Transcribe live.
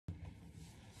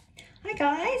Hi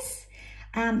guys.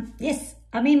 Yes,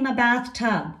 I'm in my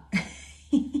bathtub.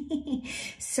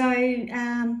 So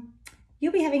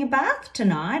you'll be having a bath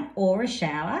tonight or a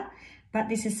shower, but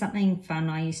this is something fun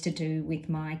I used to do with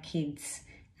my kids.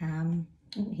 Oh,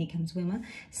 here comes Wilma.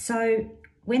 So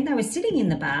when they were sitting in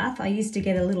the bath, I used to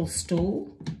get a little stool,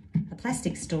 a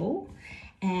plastic stool,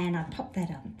 and I'd pop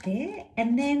that up there,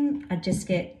 and then I'd just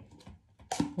get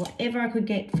whatever I could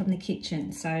get from the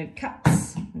kitchen. So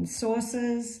cups and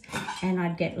saucers, and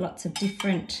I'd get lots of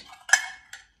different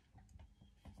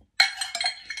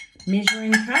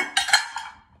measuring cups,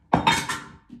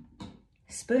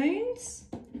 spoons,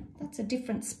 lots of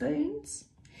different spoons,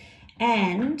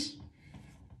 and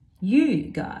you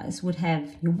guys would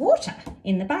have your water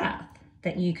in the bath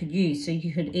that you could use. So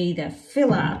you could either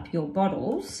fill up your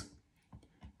bottles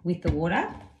with the water,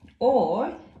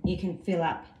 or you can fill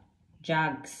up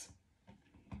jugs,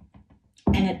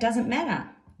 and it doesn't matter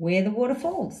where the water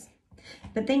falls.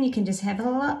 But then you can just have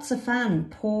lots of fun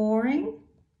pouring,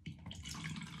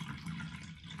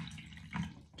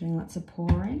 doing lots of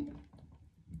pouring,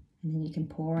 and then you can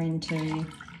pour into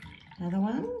other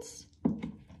ones.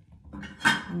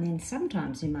 And then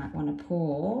sometimes you might want to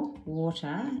pour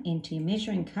water into your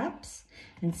measuring cups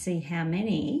and see how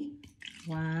many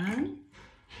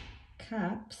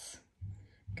cups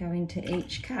go into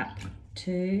each cup.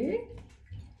 2,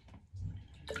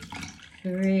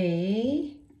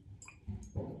 3,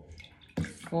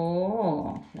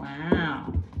 4.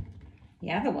 Wow.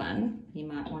 The other one, you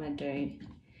might want to do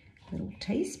little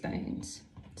teaspoons.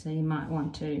 So you might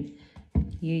want to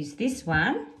use this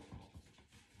one.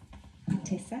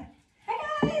 Tessa.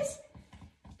 Hi guys.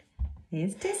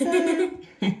 There's Tessa.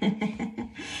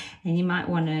 And you might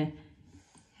want to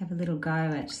have a little go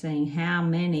at seeing how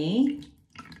many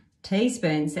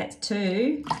teaspoons. That's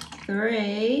 2,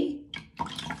 3,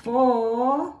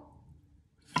 4,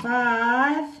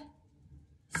 5,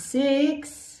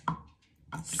 6,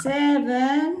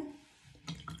 7,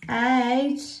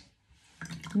 8,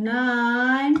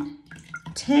 9,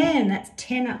 10. That's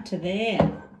 10 up to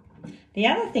there. The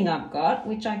other thing I've got,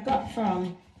 which I got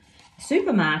from the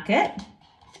supermarket,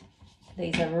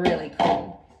 these are really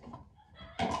cool.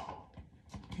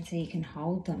 And so you can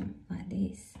hold them like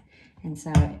this. And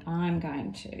so I'm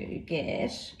going to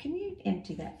get, can you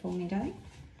empty that for me, darling?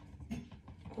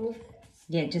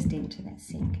 Yeah, just into that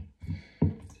sink.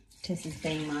 Tessa's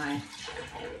being my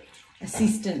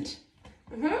assistant.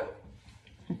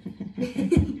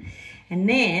 And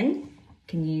then you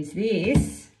can use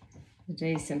this to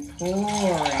do some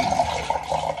pouring.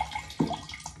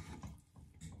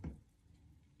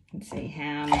 And see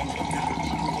how many cups you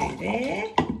can do there.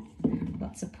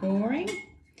 Lots of pouring.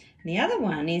 The other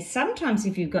one is sometimes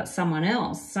if you've got someone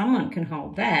else, someone can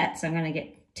hold that. So I'm going to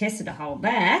get Tessa to hold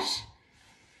that.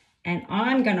 And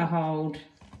I'm going to hold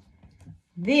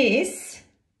this.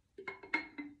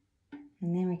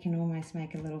 And then we can almost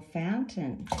make a little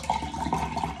fountain.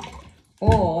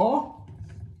 Or,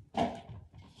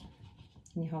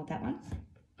 can you hold that one?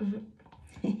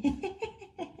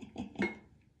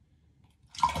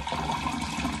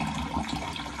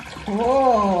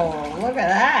 Whoa, look at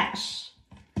that.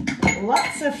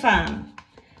 Lots of fun.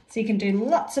 So you can do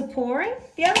lots of pouring.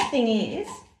 The other thing is,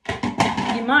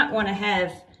 you might want to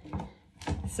have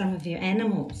some of your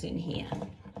animals in here.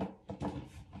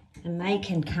 And they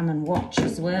can come and watch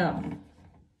as well.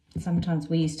 Sometimes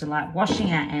we used to like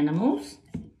washing our animals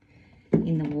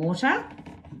in the water.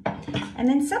 And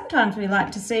then sometimes we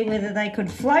like to see whether they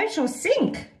could float or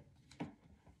sink.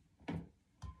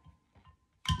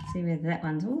 See whether that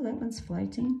one's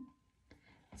floating.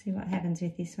 See what happens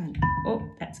with this one. Oh,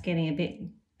 that's getting a bit,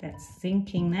 that's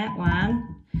sinking, that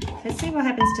one. Let's see what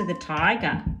happens to the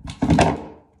tiger.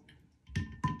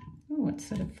 Oh, it's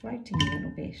sort of floating a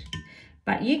little bit.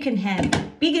 But you can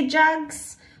have bigger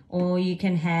jugs, or you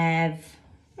can have,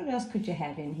 what else could you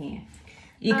have in here?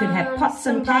 You could have pots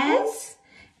and pans,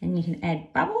 and you can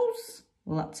add bubbles.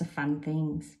 Lots of fun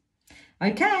things.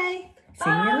 Okay, see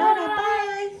you later. Bye.